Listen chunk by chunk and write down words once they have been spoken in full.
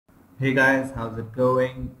Hey guys, how's it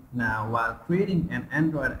going? Now, while creating an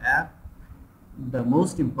Android app, the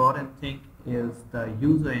most important thing is the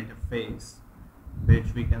user interface,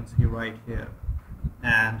 which we can see right here.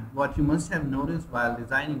 And what you must have noticed while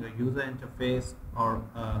designing a user interface or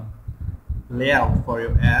a layout for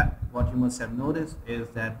your app, what you must have noticed is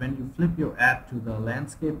that when you flip your app to the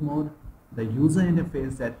landscape mode, the user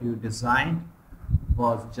interface that you designed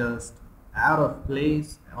was just out of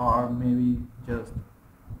place or maybe just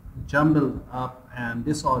jumbled up and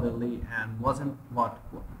disorderly and wasn't what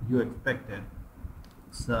you expected.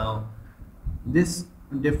 So this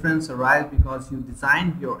difference arises because you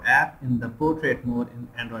designed your app in the portrait mode in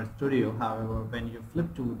Android Studio. However, when you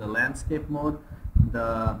flip to the landscape mode,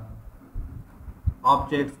 the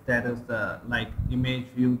objects, that is the like image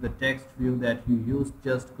view, the text view that you use,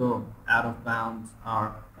 just go out of bounds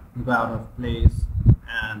or go out of place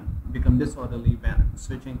and become disorderly when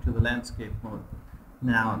switching to the landscape mode.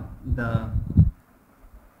 Now, the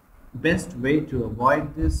best way to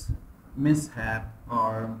avoid this mishap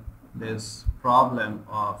or this problem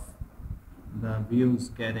of the views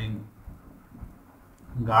getting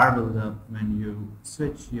garbled up when you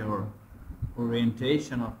switch your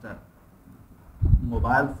orientation of the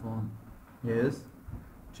mobile phone is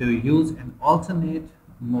to use an alternate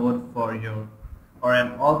mode for your or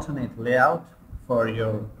an alternate layout for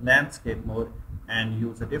your landscape mode and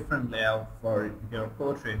use a different layout for your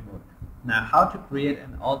portrait mode. Now, how to create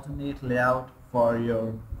an alternate layout for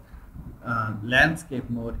your landscape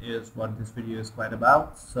mode is what this video is quite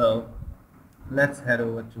about. So let's head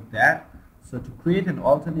over to that. So to create an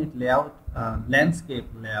alternate layout, landscape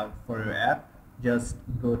layout for your app, just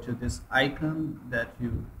go to this icon that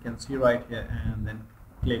you can see right here and then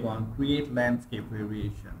click on create landscape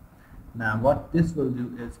variation. Now what this will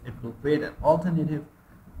do is it will create an alternative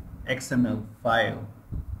XML file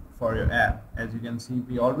for your app. As you can see,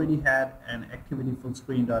 we already had an activity full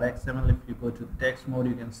screen.xml. If you go to the text mode,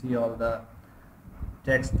 you can see all the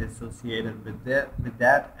text associated with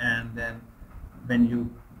that, and then when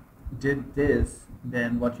you did this,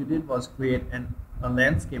 then what you did was create a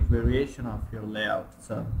landscape variation of your layout.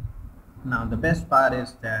 So now the best part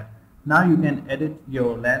is that now you can edit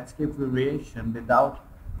your landscape variation without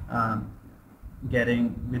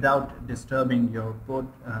without disturbing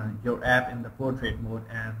your app in the portrait mode,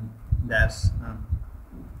 and that's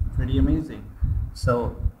pretty amazing.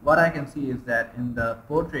 So what I can see is that in the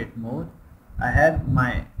portrait mode I had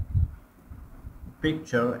my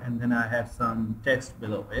picture and then I had some text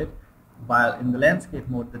below it, while in the landscape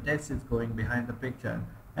mode the text is going behind the picture,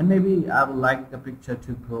 and maybe I would like the picture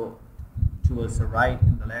to go towards the right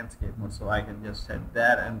in the landscape mode, so I can just set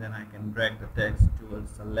that and then I can drag the text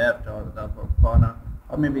towards the left or the upper corner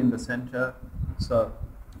or maybe in the center. So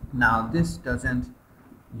now this doesn't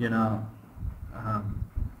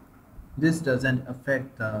this doesn't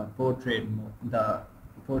affect the portrait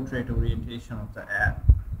orientation of the app,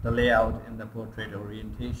 the layout in the portrait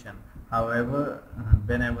orientation. However,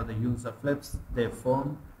 whenever the user flips their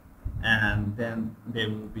phone, and then they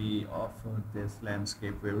will be offered this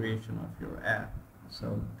landscape variation of your app.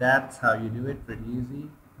 So that's how you do it, pretty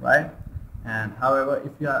easy, right? And however,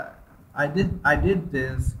 if you are I did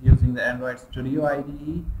this using the Android Studio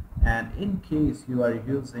IDE, and in case you are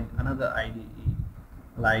using another IDE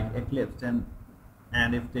like Eclipse, and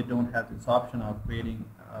if they don't have this option of creating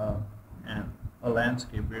a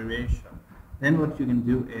landscape variation, then what you can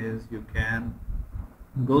do is you can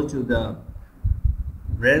go to the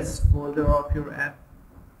res folder of your app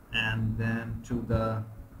and then to the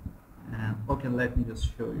okay, let me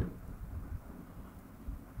just show you.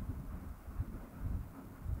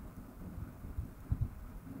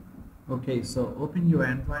 Okay, so open your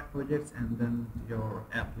Android projects and then your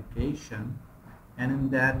application, and in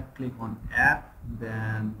that click on app,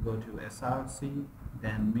 then go to src,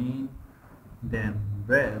 then main, then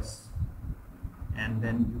res, and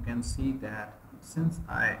then you can see that since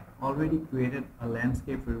I already created a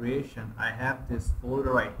landscape variation, I have this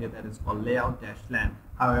folder right here that is called layout-land.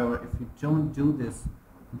 However, if you don't do this,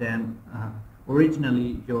 then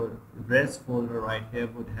originally your res folder right here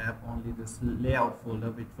would have only this layout folder,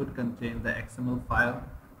 which would contain the XML file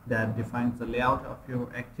that defines the layout of your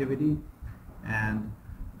activity. And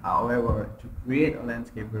however, to create a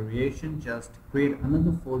landscape variation, just create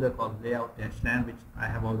another folder called layout-land, which I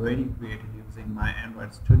have already created using my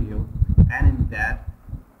Android Studio, and in that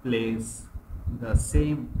place the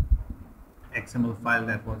same XML file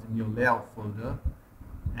that was in your layout folder,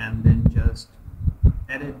 and then just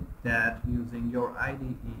edit that using your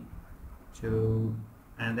IDE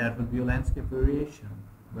and that will be your landscape variation.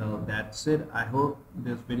 Well, that's it. I hope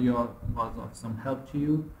this video was of some help to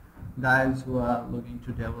you. guys who are looking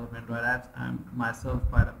to develop Android apps. I'm myself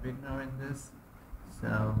quite a beginner in this,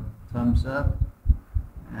 so thumbs up.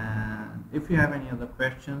 And if you have any other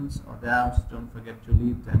questions or doubts, don't forget to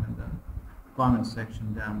leave them in the comment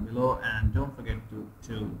section down below, and don't forget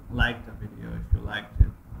to like the video if you liked it,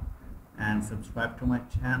 and subscribe to my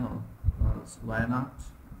channel, because why not?